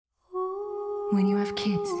When you have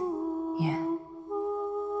kids, yeah,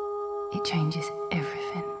 it changes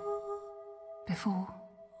everything. Before,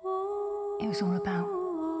 it was all about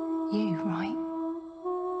you, right?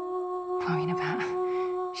 Worrying about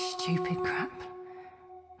stupid crap.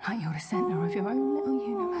 Like you're the centre of your own little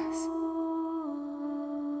universe.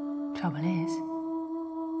 Trouble is,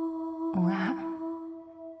 all that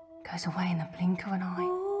goes away in the blink of an eye.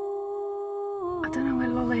 I don't know where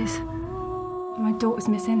Lola is. My daughter's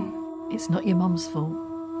missing. It's not your mum's fault.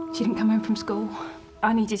 She didn't come home from school.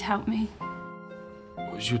 I needed help me.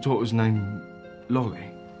 Was your daughter's name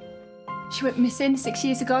Lolly? She went missing 6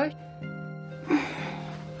 years ago.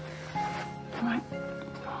 Right.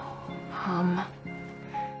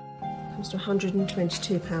 Comes to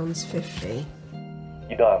 £122.50.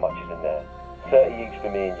 You know how much is in there. 30 each for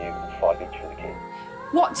me and you, and 5 each for the kids.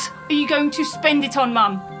 What are you going to spend it on,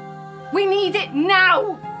 Mum? We need it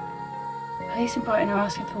now! Police in Brighton are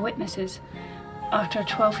asking for witnesses after a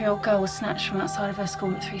 12-year-old girl was snatched from outside of her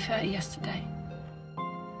school at 3:30 yesterday.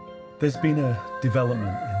 There's been a development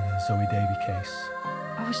in the Zoe Davy case.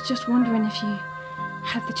 I was just wondering if you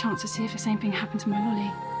had the chance to see if the same thing happened to my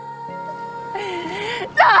Lolly.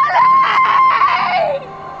 Lolly!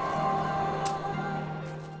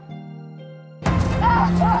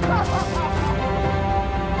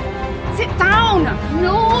 Sit down!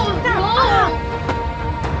 No!